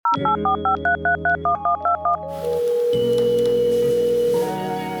And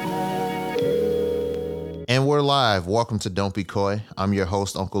we're live. Welcome to Don't Be Coy. I'm your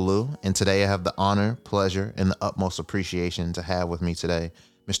host, Uncle Lou, and today I have the honor, pleasure, and the utmost appreciation to have with me today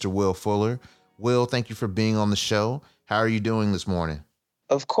Mr. Will Fuller. Will, thank you for being on the show. How are you doing this morning?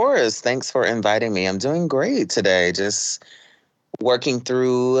 Of course. Thanks for inviting me. I'm doing great today. Just working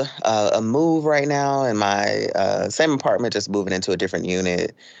through a move right now in my same apartment, just moving into a different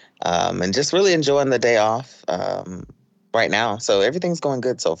unit, and just really enjoying the day off right now. So everything's going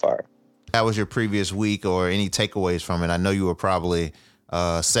good so far. How was your previous week or any takeaways from it? I know you were probably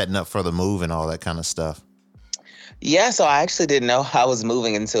setting up for the move and all that kind of stuff. Yeah, so I actually didn't know I was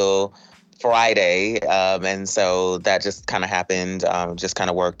moving until Friday. And so that just kind of happened, just kind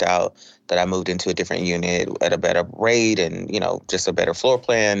of worked out that I moved into a different unit at a better rate and, just a better floor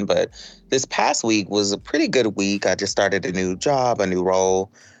plan. But this past week was a pretty good week. I just started a new job, a new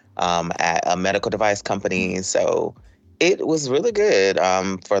role at a medical device company. So it was really good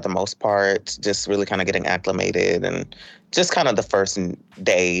for the most part, just really kind of getting acclimated and just kind of the first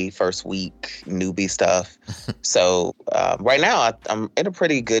day, first week, newbie stuff. So right now I'm in a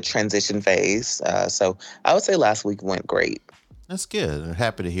pretty good transition phase. So I would say last week went great. That's good. I'm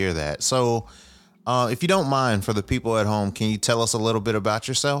happy to hear that. So if you don't mind, for the people at home, can you tell us a little bit about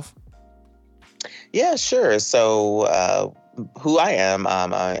yourself? Yeah, sure. So who I am,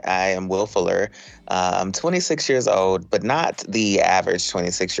 I am Will Fuller. I'm 26 years old, but not the average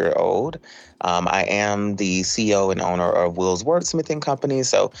 26-year-old. I am the CEO and owner of Will's Wordsmithing Company.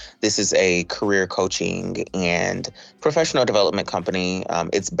 So this is a career coaching and professional development company.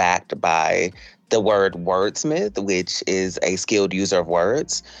 It's backed by the word wordsmith, which is a skilled user of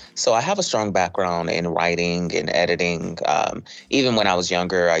words. So I have a strong background in writing and editing. Even when I was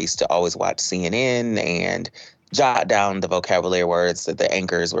younger, I used to always watch CNN and jot down the vocabulary words that the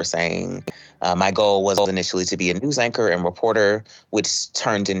anchors were saying. My goal was initially to be a news anchor and reporter, which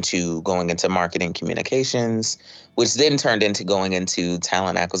turned into going into marketing communications, which then turned into going into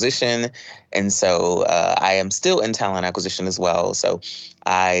talent acquisition. And so I am still in talent acquisition as well. So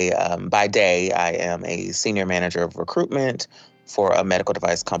by day, I am a senior manager of recruitment for a medical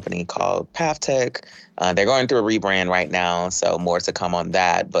device company called PathTech. They're going through a rebrand right now, so more to come on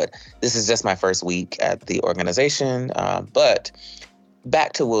that. But this is just my first week at the organization. But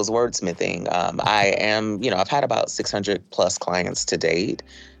back to Will's Wordsmithing, I am, I've had about 600 plus clients to date.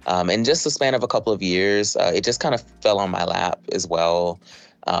 In just the span of a couple of years, it just kind of fell on my lap as well.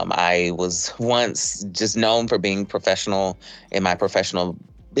 I was once just known for being professional in my professional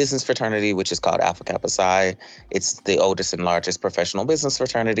business fraternity, which is called Alpha Kappa Psi. It's the oldest and largest professional business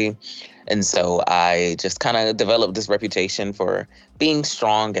fraternity. And so I just kind of developed this reputation for being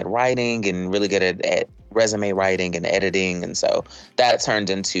strong at writing and really good at resume writing and editing. And so that turned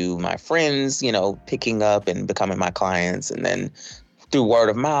into my friends, picking up and becoming my clients, and then through word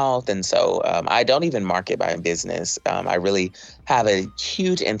of mouth. And so I don't even market my business. I really have a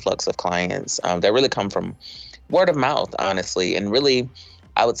huge influx of clients that really come from word of mouth, honestly. And really,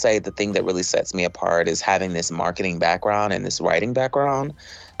 I would say the thing that really sets me apart is having this marketing background and this writing background.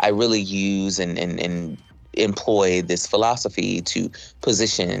 I really use and employ this philosophy to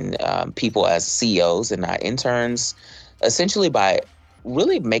position people as CEOs and not interns, essentially by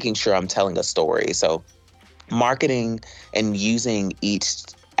really making sure I'm telling a story. So marketing and using each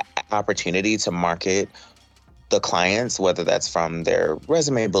opportunity to market the clients, whether that's from their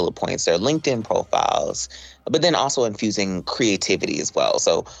resume bullet points, their LinkedIn profiles, but then also infusing creativity as well.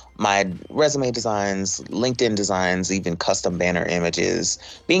 So my resume designs, LinkedIn designs, even custom banner images,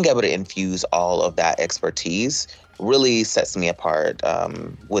 being able to infuse all of that expertise really sets me apart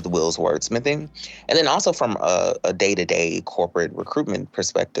with Will's Wordsmithing. And then also from a day-to-day corporate recruitment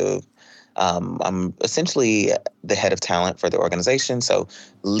perspective, I'm essentially the head of talent for the organization, so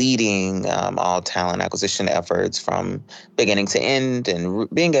leading all talent acquisition efforts from beginning to end and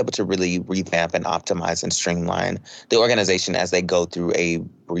being able to really revamp and optimize and streamline the organization as they go through a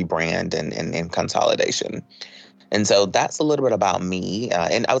rebrand and consolidation. And so that's a little bit about me.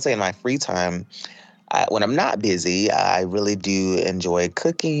 And I would say in my free time, when I'm not busy, I really do enjoy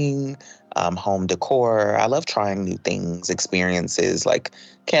cooking, home decor. I love trying new things, experiences like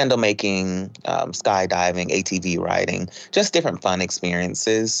candle making, skydiving, ATV riding, just different fun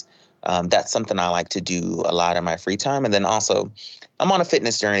experiences. That's something I like to do a lot in my free time. And then also, I'm on a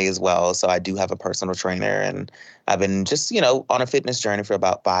fitness journey as well. So I do have a personal trainer, and I've been just, on a fitness journey for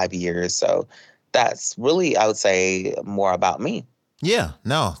about 5 years. So that's really, I would say, more about me. Yeah,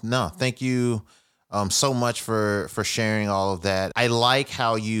 no. Thank you so much for sharing all of that. I like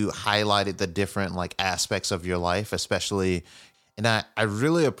how you highlighted the different aspects of your life, especially And I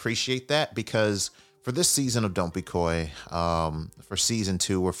really appreciate that because for this season of Don't Be Coy, for season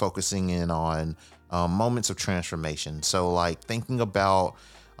 2, we're focusing in on moments of transformation. So like thinking about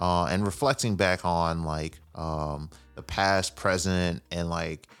and reflecting back on like the past, present, and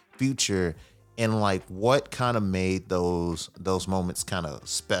like future, and like what kind of made those moments kind of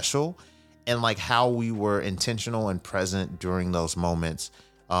special, and like how we were intentional and present during those moments,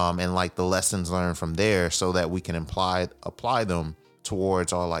 and like the lessons learned from there, so that we can apply them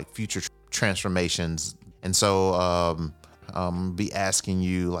towards our like future transformations. And so be asking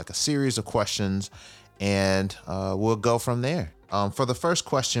you like a series of questions, and we'll go from there. For the first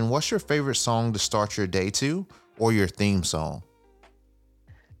question, what's your favorite song to start your day to, or your theme song?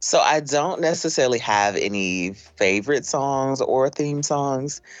 So I don't necessarily have any favorite songs or theme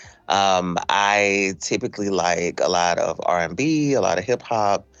songs. I typically like a lot of R&B, a lot of hip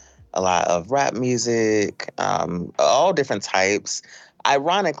hop, a lot of rap music, all different types.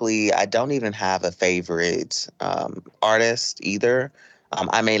 Ironically, I don't even have a favorite artist either.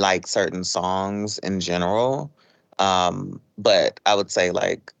 I may like certain songs in general, but I would say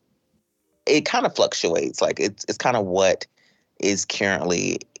like it kind of fluctuates. Like it's kind of what is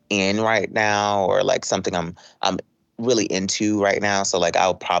currently in right now, or like something I'm really into right now. So like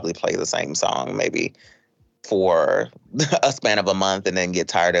I'll probably play the same song maybe for a span of a month and then get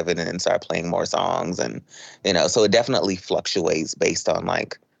tired of it and then start playing more songs. And so it definitely fluctuates based on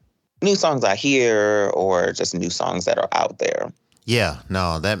like new songs I hear or just new songs that are out there. Yeah,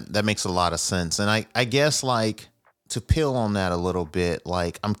 no, that makes a lot of sense. And I guess like to peel on that a little bit,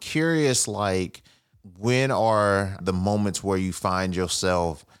 like I'm curious, like when are the moments where you find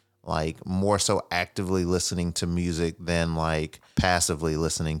yourself like more so actively listening to music than like passively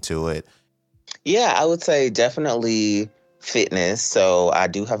listening to it? Yeah, I would say definitely fitness. So I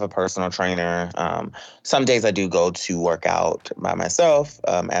do have a personal trainer. Some days I do go to work out by myself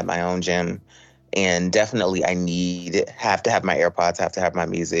at my own gym. And definitely have to have my AirPods, have to have my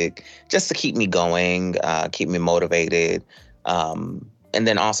music just to keep me going, keep me motivated. And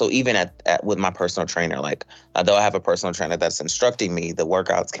then also even at with my personal trainer, like although I have a personal trainer that's instructing me, the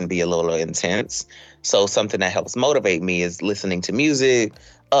workouts can be a little intense. So something that helps motivate me is listening to music,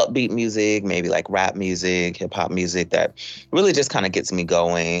 upbeat music, maybe like rap music, hip hop music that really just kind of gets me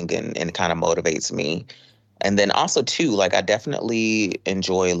going and kind of motivates me. And then also too, like I definitely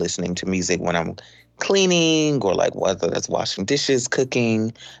enjoy listening to music when I'm cleaning or like whether that's washing dishes,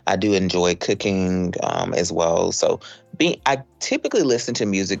 cooking. I do enjoy cooking as well. So I typically listen to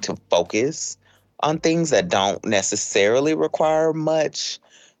music to focus on things that don't necessarily require much,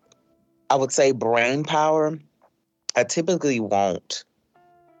 I would say, brain power. I typically won't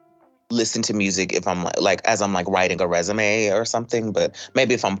listen to music if I'm like as I'm like writing a resume or something, but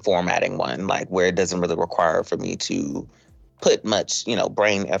maybe if I'm formatting one, like where it doesn't really require for me to put much,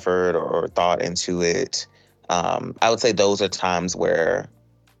 brain effort or thought into it. I would say those are times where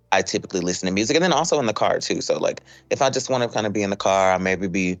I typically listen to music, and then also in the car too. So like if I just want to kind of be in the car, I maybe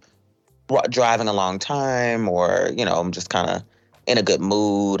be driving a long time, or I'm just kind of in a good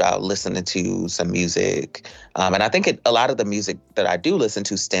mood, I'll listen to some music. And I think a lot of the music that I do listen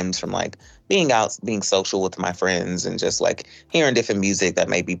to stems from like being out, being social with my friends, and just like hearing different music that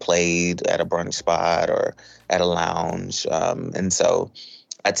may be played at a brunch spot or at a lounge. And so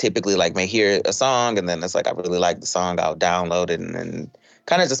I typically like may hear a song, and then it's like I really like the song, I'll download it and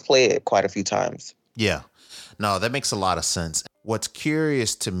kind of just play it quite a few times. Yeah. No, that makes a lot of sense. What's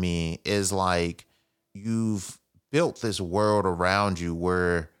curious to me is like you've built this world around you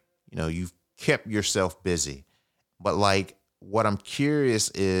where, you've kept yourself busy. But like what I'm curious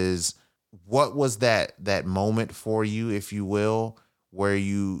is what was that moment for you, if you will, where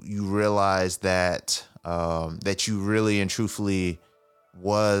you realized that that you really and truthfully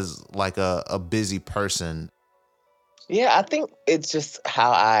was like a busy person? Yeah, I think it's just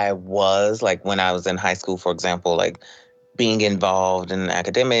how I was like when I was in high school, for example, like being involved in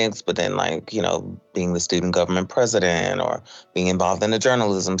academics, but then like, being the student government president or being involved in the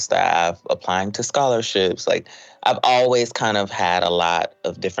journalism staff, applying to scholarships. Like I've always kind of had a lot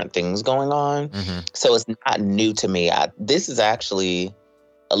of different things going on. Hmm. So it's not new to me. This is actually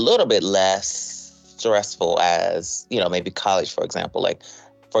a little bit less stressful as, maybe college, for example. Like,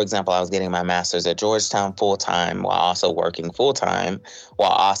 for example, I was getting my master's at Georgetown full time while also working full time, while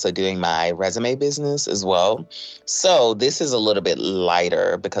also doing my resume business as well. So this is a little bit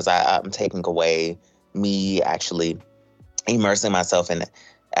lighter because I'm taking away me actually immersing myself in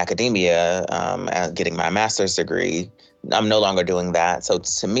academia, and getting my master's degree. I'm no longer doing that. So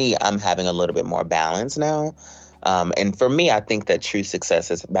to me, I'm having a little bit more balance now. And for me, I think that true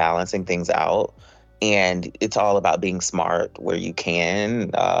success is balancing things out. And it's all about being smart where you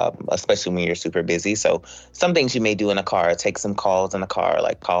can, especially when you're super busy. So some things you may do in a car, take some calls in the car,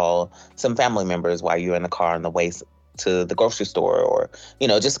 like call some family members while you're in the car on the way to the grocery store, or,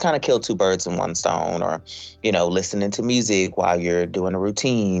 just kind of kill two birds in one stone, or, listening to music while you're doing a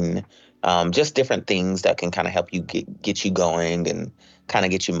routine. Just different things that can kind of help you get you going and kind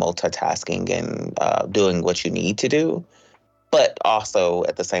of get you multitasking and doing what you need to do, but also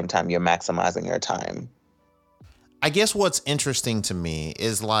at the same time, you're maximizing your time. I guess what's interesting to me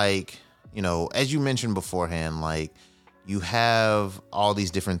is like, as you mentioned beforehand, like you have all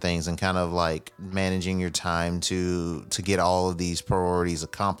these different things and kind of like managing your time to get all of these priorities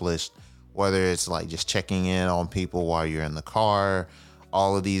accomplished, whether it's like just checking in on people while you're in the car,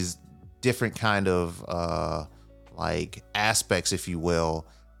 all of these different kind of like aspects, if you will.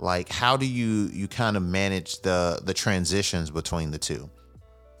 Like how do you kind of manage the transitions between the two?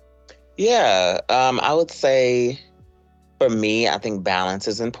 Yeah, I would say for me, I think balance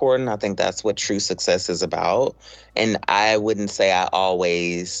is important. I think that's what true success is about. And I wouldn't say I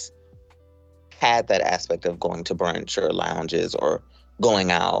always had that aspect of going to brunch or lounges or going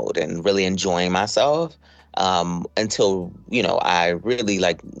out and really enjoying myself, until, I really,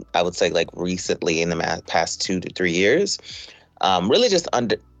 like, I would say, like, recently in the past 2 to 3 years, really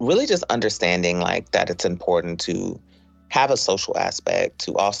just understanding like that it's important to have a social aspect,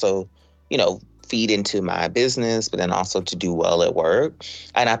 to also, feed into my business, but then also to do well at work.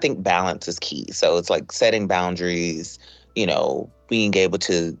 And I think balance is key. So it's like setting boundaries, being able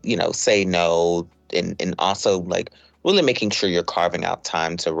to, say no, and also like really making sure you're carving out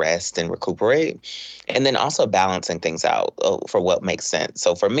time to rest and recuperate. And then also balancing things out for what makes sense.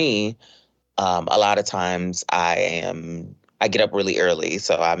 So for me, a lot of times I get up really early.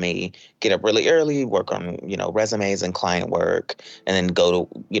 So I may get up really early, work on, resumes and client work, and then go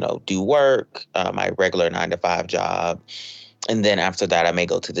to, do work, my regular 9 to 5 job. And then after that, I may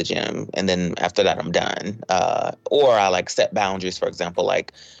go to the gym. And then after that, I'm done. Or I like set boundaries, for example,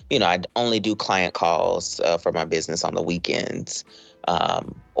 like, I only do client calls for my business on the weekends.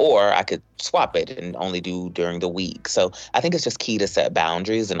 Or I could swap it and only do during the week. So I think it's just key to set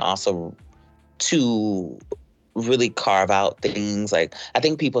boundaries and also to really carve out things. Like, I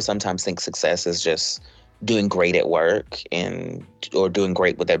think people sometimes think success is just doing great at work and or doing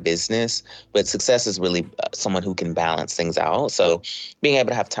great with their business, but success is really someone who can balance things out. So being able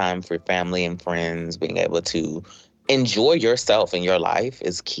to have time for family and friends, being able to enjoy yourself and your life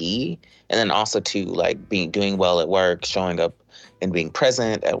is key. And then also to like being doing well at work, showing up and being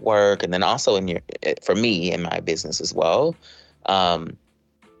present at work, and then also for me in my business as well. um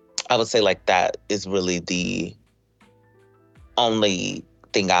I would say like that is really the only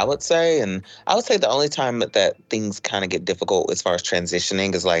thing I would say. And I would say the only time that things kind of get difficult as far as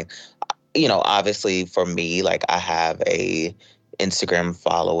transitioning is like, obviously for me, like I have a Instagram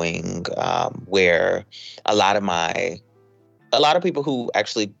following, where a lot of a lot of people who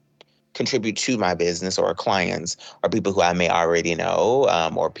actually contribute to my business or clients are people who I may already know,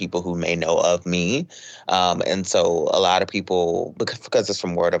 or people who may know of me. And so a lot of people, because it's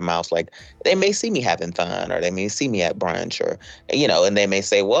from word of mouth, like they may see me having fun or they may see me at brunch or, and they may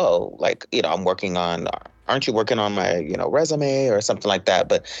say, whoa, like, I'm working on, aren't you working on my, resume or something like that?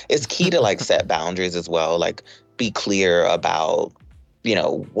 But it's key to like set boundaries as well. Like be clear about,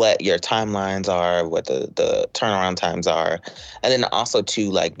 what your timelines are, what the turnaround times are. And then also too,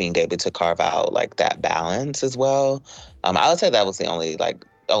 like being able to carve out like that balance as well. I would say that was the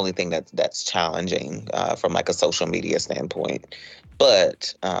only thing that's challenging, from like a social media standpoint.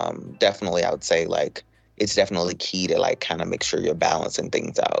 But definitely I would say like it's definitely key to like kind of make sure you're balancing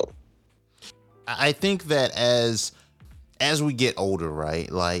things out. I think that as we get older,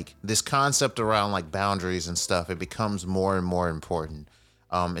 right? Like this concept around like boundaries and stuff, it becomes more and more important.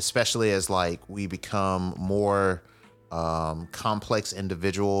 Especially as like we become more complex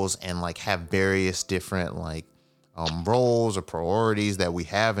individuals and like have various different like roles or priorities that we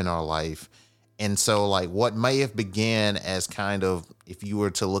have in our life. And so like what may have began as kind of, if you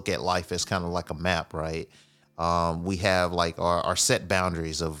were to look at life as kind of like a map, right? We have like our set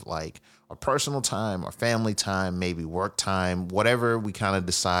boundaries of like our personal time, our family time, maybe work time, whatever we kind of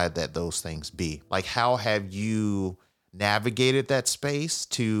decide that those things be. Like, how have you navigated that space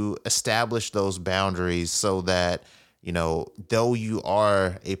to establish those boundaries so that, though you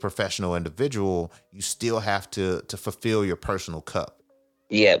are a professional individual, you still have to fulfill your personal cup?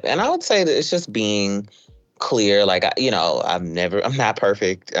 Yeah, and I would say that it's just being clear. Like, I'm not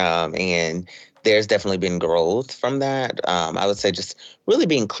perfect, and there's definitely been growth from that. I would say just really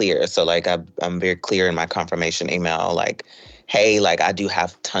being clear. So, like, I'm very clear in my confirmation email. Like, hey, like I do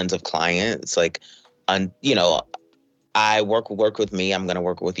have tons of clients. Like, you know, I work with me. I'm going to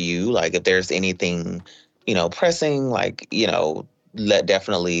work with you. Like if there's anything, pressing, like,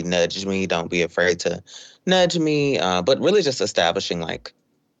 definitely nudge me. Don't be afraid to nudge me. But really just establishing like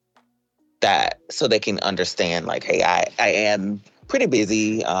that so they can understand like, hey, I am pretty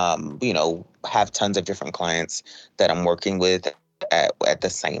busy, have tons of different clients that I'm working with at the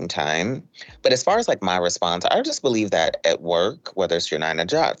same time. But as far as like my response, I just believe that at work, whether it's your 9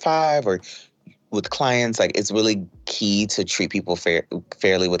 to 5 or with clients, like it's really key to treat people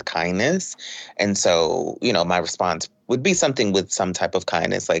fairly with kindness. And so, my response would be something with some type of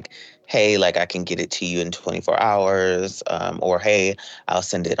kindness, like, hey, like I can get it to you in 24 hours, or hey, I'll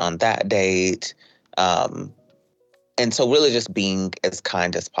send it on that date. And so really just being as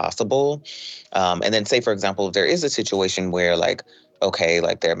kind as possible. And then say, for example, if there is a situation where like, okay,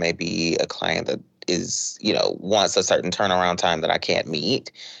 like there may be a client that is, wants a certain turnaround time that I can't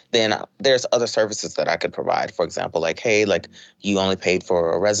meet, then there's other services that I could provide. For example, like, hey, like you only paid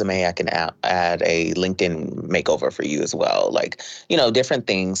for a resume, I can add a LinkedIn makeover for you as well. Like, different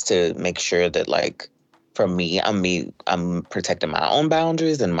things to make sure that like, for me, I'm protecting my own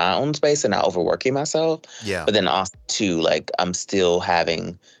boundaries and my own space and not overworking myself. Yeah. But then also too, like I'm still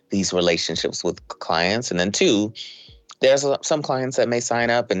having these relationships with clients. And then two, there's some clients that may sign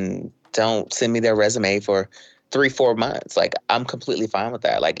up and don't send me their resume for 3-4 months. Like I'm completely fine with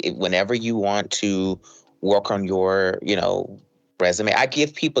that. Like whenever you want to work on your, resume, I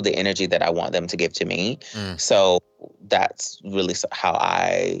give people the energy that I want them to give to me. So that's really how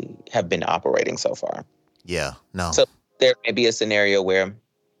I have been operating so far. Yeah, no. So there may be a scenario where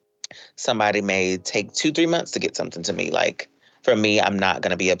somebody may take 2-3 months to get something to me. Like for me, I'm not going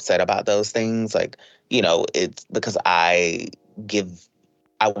to be upset about those things. Like, it's because I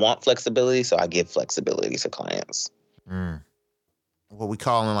want flexibility. So I give flexibility to clients. What we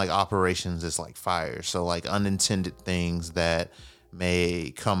call in like operations is like fires. So like unintended things that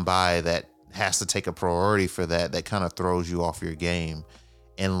may come by that has to take a priority for that kind of throws you off your game.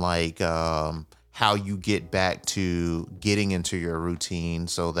 And like, how you get back to getting into your routine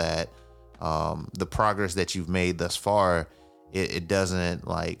so that the progress that you've made thus far, it doesn't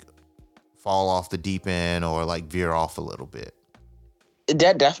like fall off the deep end or like veer off a little bit.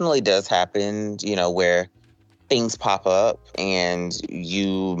 That definitely does happen, where things pop up and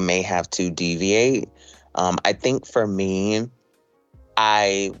you may have to deviate. I think for me,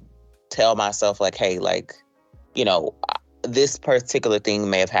 I tell myself like, hey, like, this particular thing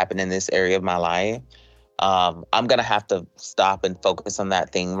may have happened in this area of my life. I'm going to have to stop and focus on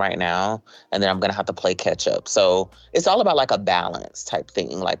that thing right now. And then I'm going to have to play catch up. So it's all about like a balance type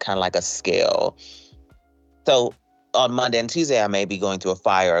thing, like kind of like a scale. So on Monday and Tuesday, I may be going through a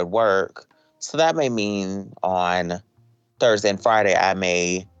fire at work. So that may mean on Thursday and Friday,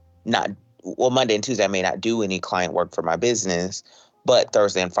 Monday and Tuesday, I may not do any client work for my business. But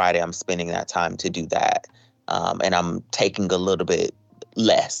Thursday and Friday, I'm spending that time to do that. And I'm taking a little bit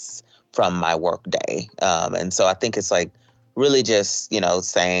less from my work day. And so I think it's like really just,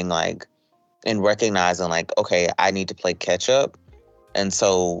 saying like, and recognizing like, okay, I need to play catch up. And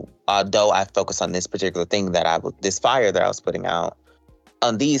so although I focus on this particular thing this fire that I was putting out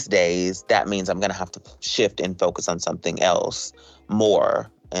on these days, that means I'm going to have to shift and focus on something else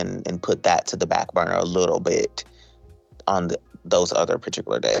more and put that to the back burner a little bit on those other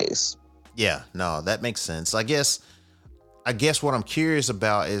particular days. Yeah, no, that makes sense. I guess what I'm curious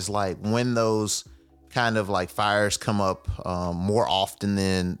about is like when those kind of like fires come up more often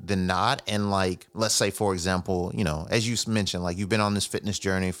than not. And like, let's say, for example, as you mentioned, like you've been on this fitness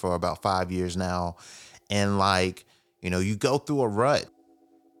journey for about 5 years now. And like, you go through a rut.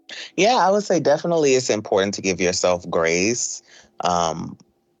 Yeah, I would say definitely it's important to give yourself grace.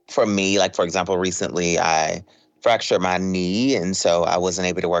 For me, like, for example, recently I fractured my knee. And so I wasn't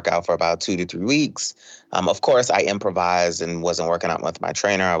able to work out for about 2 to 3 weeks. Of course, I improvised and wasn't working out with my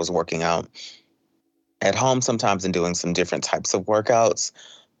trainer. I was working out at home sometimes and doing some different types of workouts.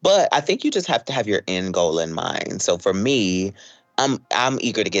 But I think you just have to have your end goal in mind. So for me, I'm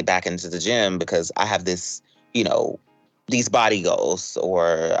eager to get back into the gym because I have this, these body goals,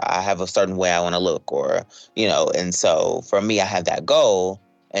 or I have a certain way I want to look, or, and so for me, I have that goal.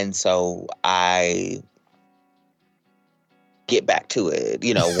 And so I get back to it,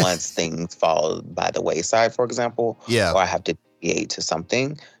 once things fall by the wayside, for example, yeah, or I have to deviate to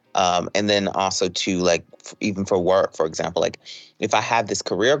something. And then also to like, even for work, for example, like if I have this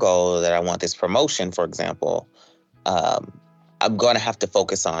career goal that I want this promotion, for example, I'm going to have to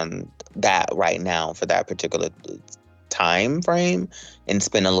focus on that right now for that particular time frame and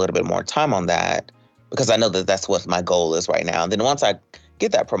spend a little bit more time on that because I know that that's what my goal is right now. And then once I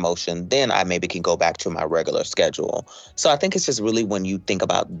get that promotion, then I maybe can go back to my regular schedule. So I think it's just really when you think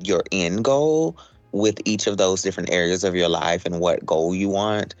about your end goal with each of those different areas of your life and what goal you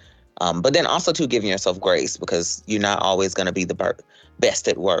want. But then also to giving yourself grace, because you're not always going to be the best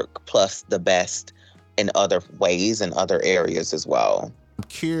at work, plus the best in other ways and other areas as well. I'm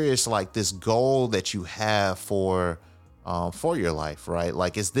curious, like this goal that you have for your life, right?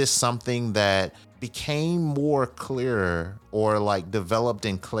 Like, is this something that became more clearer or like developed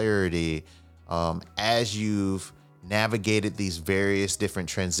in clarity as you've navigated these various different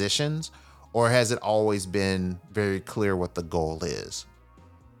transitions, or has it always been very clear what the goal is?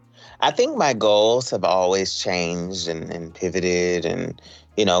 I think my goals have always changed and pivoted. And,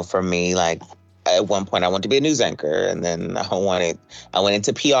 for me, like at one point I wanted to be a news anchor, and then I went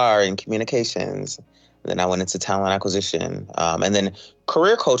into PR and communications. And then I went into talent acquisition. And then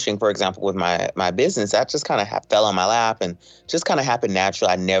career coaching, for example, with my business, that just kind of fell on my lap and just kind of happened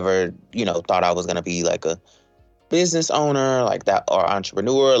naturally. I never, thought I was going to be like a business owner like that or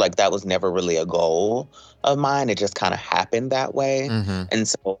entrepreneur. Like that was never really a goal of mine. It just kind of happened that way. Mm-hmm. And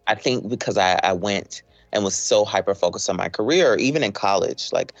so I think because I went and was so hyper focused on my career, even in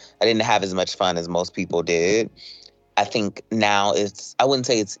college, like I didn't have as much fun as most people did. I think now I wouldn't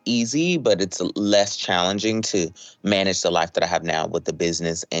say it's easy, but it's less challenging to manage the life that I have now with the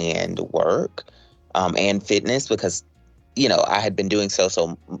business and work, and fitness, because, I had been doing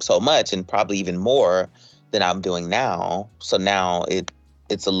so much and probably even more than I'm doing now. So now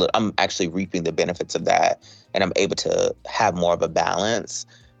I'm actually reaping the benefits of that, and I'm able to have more of a balance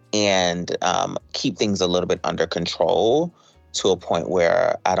and keep things a little bit under control to a point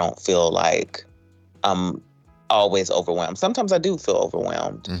where I don't feel like I'm always overwhelmed. Sometimes I do feel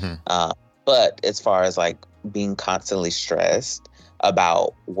overwhelmed. Mm-hmm. But as far as like being constantly stressed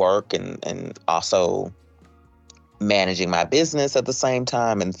about work and also managing my business at the same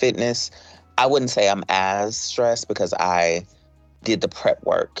time and fitness, I wouldn't say I'm as stressed because I did the prep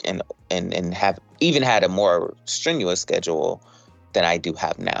work and have even had a more strenuous schedule than I do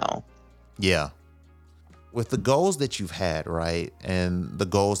have now. Yeah. With the goals that you've had, right, and the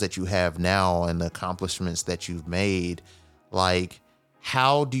goals that you have now and the accomplishments that you've made, like,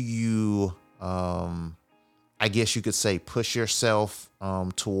 how do you, I guess you could say, push yourself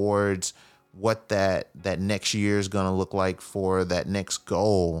towards what that next year is going to look like for that next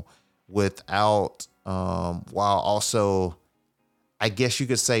goal without, while also, I guess you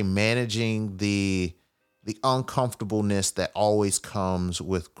could say, managing the uncomfortableness that always comes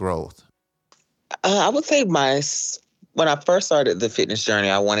with growth? I would say when I first started the fitness journey,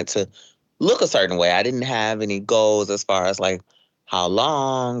 I wanted to look a certain way. I didn't have any goals as far as like how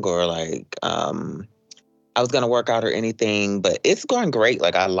long or like I was going to work out or anything, but it's going great.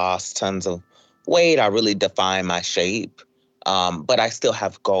 Like I lost tons of weight. I really defined my shape. But I still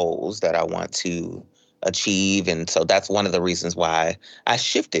have goals that I want to achieve. And so that's one of the reasons why I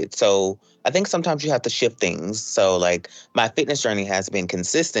shifted. So I think sometimes you have to shift things. So like my fitness journey has been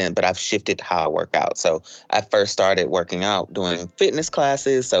consistent, but I've shifted how I work out. So I first started working out doing fitness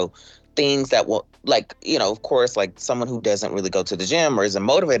classes. So things that will like, of course, like someone who doesn't really go to the gym or isn't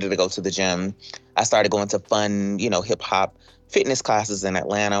motivated to go to the gym, I started going to fun, hip hop fitness classes in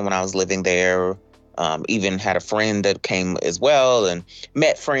Atlanta when I was living there. Even had a friend that came as well and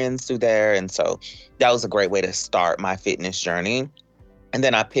met friends through there. And so that was a great way to start my fitness journey. And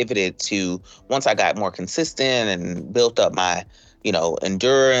then I pivoted to, once I got more consistent and built up my,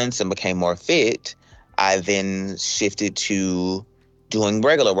 endurance and became more fit, I then shifted to doing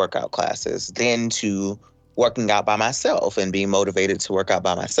regular workout classes, then to working out by myself and being motivated to work out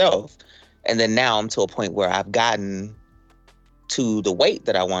by myself. And then now I'm to a point where I've gotten to the weight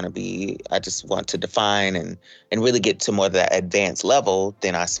that I want to be. I just want to define and really get to more of that advanced level.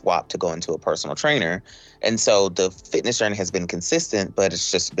 Then I swapped to go into a personal trainer. And so the fitness journey has been consistent, but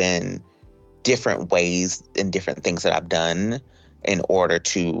it's just been different ways and different things that I've done in order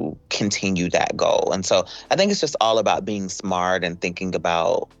to continue that goal. And so I think it's just all about being smart and thinking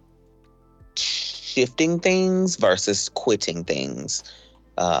about shifting things versus quitting things,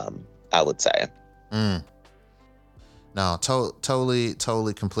 I would say. No,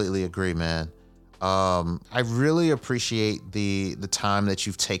 totally, completely agree, man. I really appreciate the time that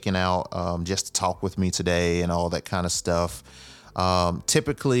you've taken out just to talk with me today and all that kind of stuff.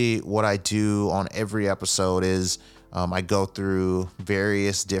 Typically, what I do on every episode is I go through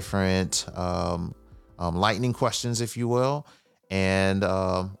various different lightning questions, if you will, and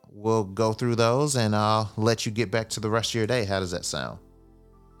we'll go through those, and I'll let you get back to the rest of your day. How does that sound?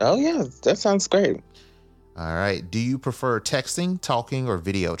 Oh, yeah, that sounds great. All right. Do you prefer texting, talking, or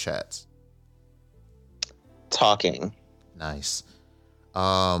video chats? Talking. Nice.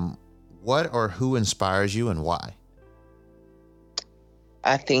 What or who inspires you and why?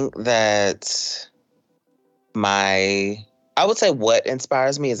 I think that I would say what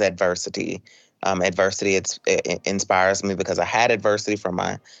inspires me is adversity. Adversity, it inspires me because I had adversity from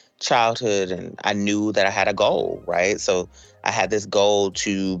my childhood and I knew that I had a goal, right? So I had this goal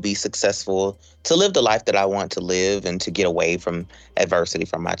to be successful, to live the life that I want to live and to get away from adversity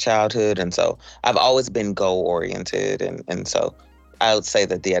from my childhood. And so I've always been goal oriented. And so I would say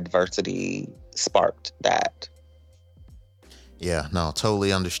that the adversity sparked that. Yeah, no,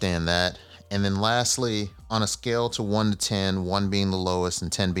 totally understand that. And then lastly, on a scale to 1 to 10, 1 being the lowest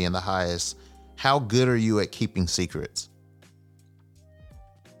and 10 being the highest, how good are you at keeping secrets?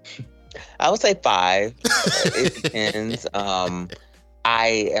 I would say 5. It depends.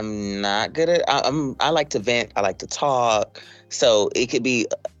 I am not good at. I like to vent. I like to talk. So it could be,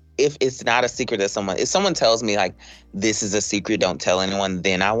 if it's not a secret that if someone tells me like this is a secret, don't tell anyone,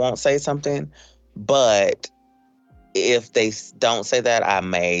 then I won't say something. But if they don't say that, I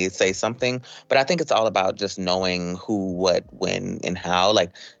may say something. But I think it's all about just knowing who, what, when, and how.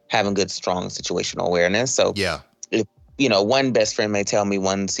 Like having good, strong situational awareness. So yeah. If, one best friend may tell me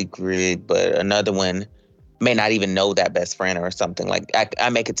one secret, but another one may not even know that best friend or something. Like I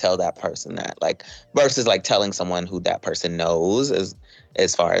may could tell that person that, like, versus like telling someone who that person knows as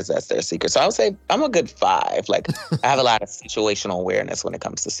far as that's their secret. So I would say I'm a good 5. Like I have a lot of situational awareness when it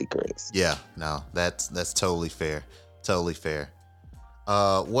comes to secrets. Yeah, no, that's totally fair. Totally fair.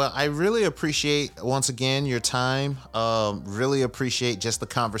 Well, I really appreciate once again your time. Really appreciate just the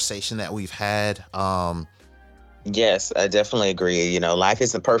conversation that we've had. Yes, I definitely agree. Life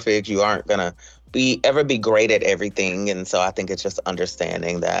isn't perfect. You aren't gonna ever be great at everything. And so I think it's just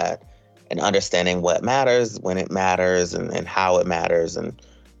understanding that and understanding what matters, when it matters, and how it matters, and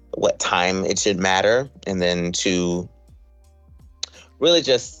what time it should matter. And then to really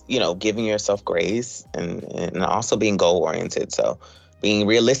just, giving yourself grace and also being goal oriented. So being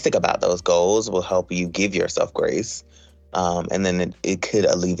realistic about those goals will help you give yourself grace. And then it could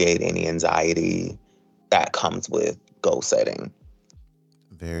alleviate any anxiety that comes with goal setting.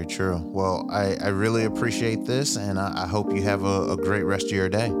 Very true. Well, I really appreciate this, and I hope you have a great rest of your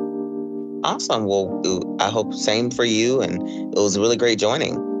day. Awesome. Well, I hope same for you, and it was really great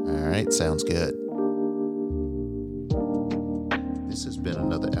joining. All right, sounds good. This has been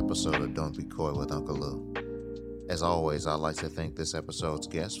another episode of Don't Be Coy with Uncle Lou. As always, I'd like to thank this episode's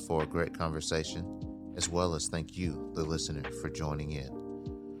guest for a great conversation, as well as thank you, the listener, for joining in.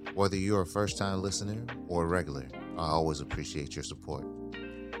 Whether you're a first-time listener or a regular, I always appreciate your support.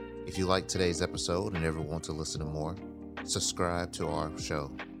 If you like today's episode and ever want to listen to more, subscribe to our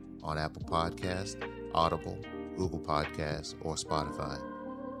show on Apple Podcasts, Audible, Google Podcasts, or Spotify.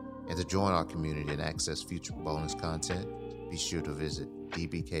 And to join our community and access future bonus content, be sure to visit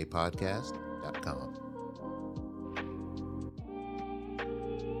dbkpodcast.com.